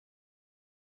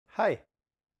Hi,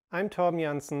 I'm Torben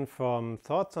Janssen from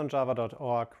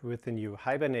thoughtsonjava.org with the new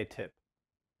Hibernate tip.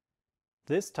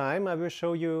 This time I will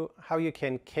show you how you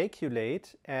can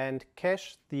calculate and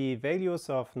cache the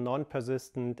values of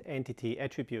non-persistent entity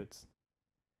attributes.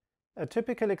 A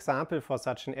typical example for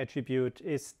such an attribute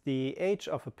is the age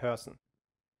of a person.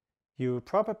 You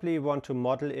probably want to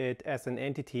model it as an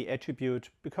entity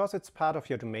attribute because it's part of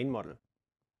your domain model.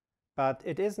 But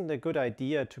it isn't a good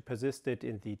idea to persist it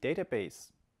in the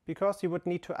database, because you would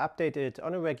need to update it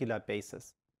on a regular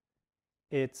basis.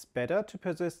 It's better to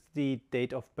persist the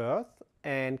date of birth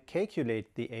and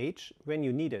calculate the age when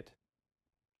you need it.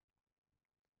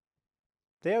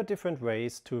 There are different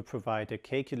ways to provide a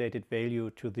calculated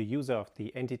value to the user of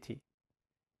the entity.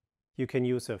 You can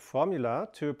use a formula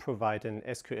to provide an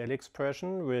SQL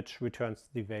expression which returns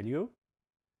the value.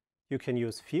 You can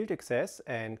use field access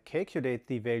and calculate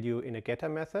the value in a getter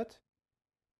method.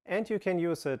 And you can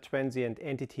use a transient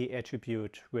entity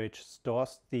attribute which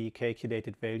stores the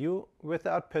calculated value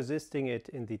without persisting it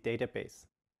in the database.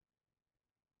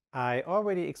 I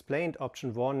already explained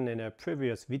option 1 in a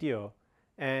previous video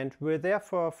and will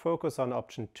therefore focus on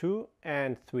option 2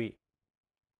 and 3.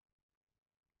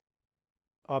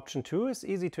 Option 2 is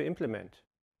easy to implement.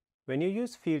 When you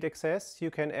use field access,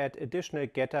 you can add additional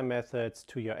getter methods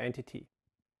to your entity.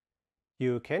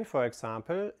 You can, for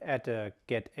example, add a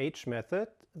GateH method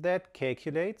that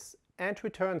calculates and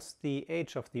returns the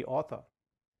age of the author.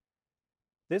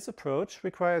 This approach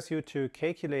requires you to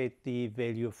calculate the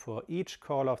value for each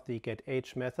call of the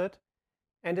GateH method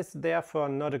and is therefore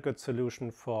not a good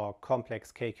solution for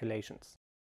complex calculations.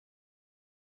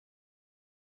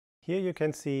 Here you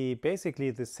can see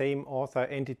basically the same author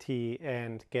entity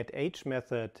and GateH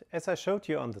method as I showed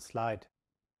you on the slide.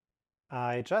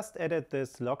 I just added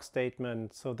this log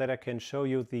statement so that I can show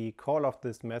you the call of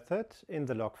this method in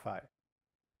the log file.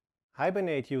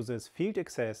 Hibernate uses field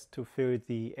access to fill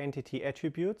the entity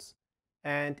attributes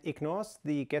and ignores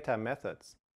the getter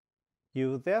methods.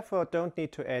 You therefore don't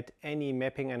need to add any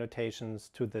mapping annotations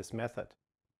to this method.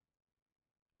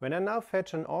 When I now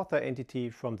fetch an author entity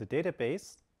from the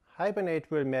database,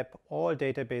 Hibernate will map all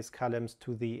database columns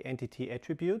to the entity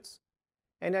attributes,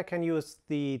 and I can use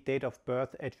the date of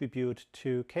birth attribute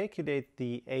to calculate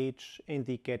the age in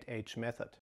the GateH method.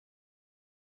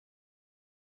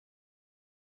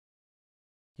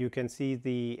 You can see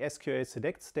the SQL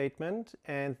select statement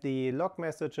and the log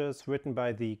messages written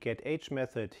by the GateH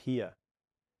method here.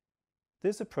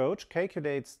 This approach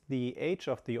calculates the age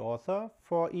of the author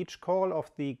for each call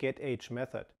of the GateH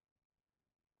method.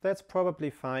 That's probably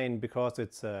fine because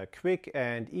it's a quick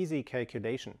and easy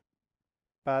calculation.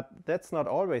 But that's not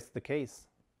always the case.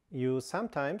 You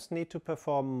sometimes need to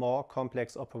perform more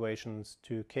complex operations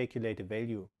to calculate a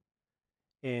value.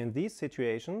 In these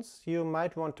situations, you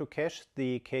might want to cache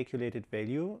the calculated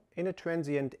value in a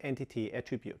transient entity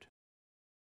attribute.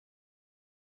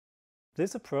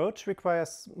 This approach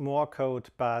requires more code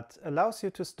but allows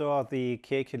you to store the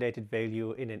calculated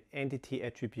value in an entity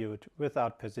attribute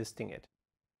without persisting it.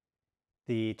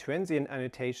 The transient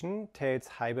annotation tells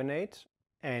Hibernate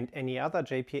and any other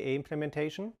JPA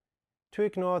implementation to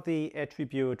ignore the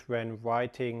attribute when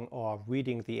writing or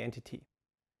reading the entity.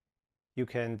 You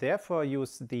can therefore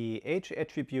use the age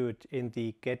attribute in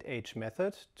the GateH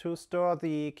method to store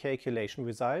the calculation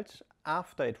result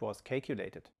after it was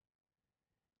calculated.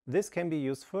 This can be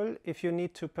useful if you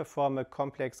need to perform a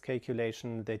complex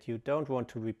calculation that you don't want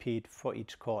to repeat for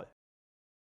each call.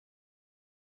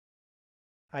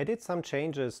 I did some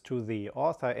changes to the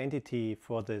author entity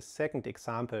for this second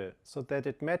example so that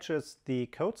it matches the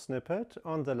code snippet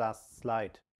on the last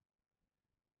slide.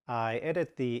 I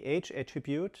added the age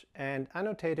attribute and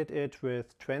annotated it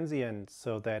with transient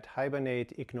so that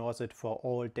Hibernate ignores it for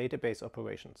all database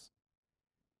operations.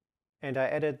 And I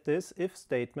added this if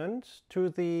statement to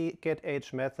the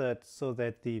GateH method so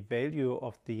that the value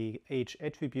of the age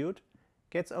attribute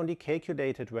gets only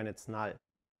calculated when it's null.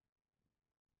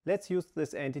 Let's use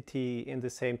this entity in the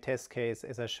same test case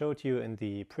as I showed you in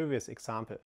the previous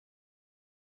example.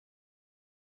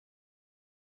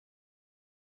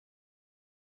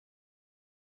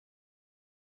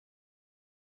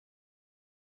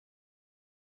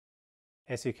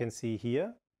 As you can see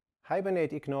here,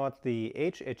 Hibernate ignored the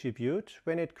age attribute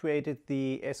when it created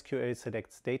the SQL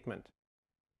select statement.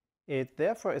 It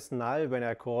therefore is null when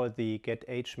I call the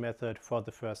GateH method for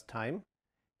the first time,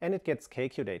 and it gets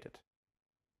calculated.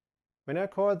 When I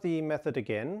call the method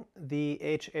again, the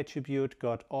age attribute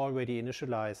got already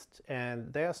initialized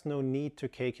and there's no need to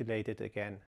calculate it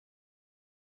again.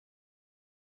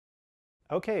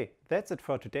 Okay, that's it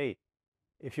for today.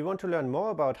 If you want to learn more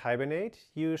about Hibernate,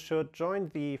 you should join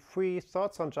the free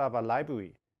Thoughts on Java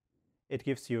library. It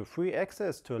gives you free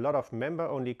access to a lot of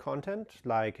member-only content,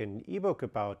 like an ebook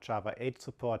about Java 8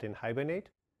 support in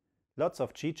Hibernate, lots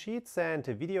of cheat sheets, and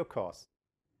a video course.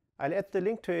 I'll add the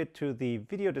link to it to the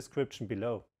video description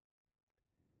below.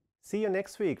 See you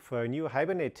next week for a new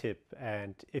Hibernate tip,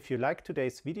 and if you liked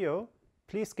today's video,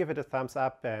 please give it a thumbs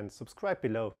up and subscribe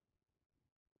below.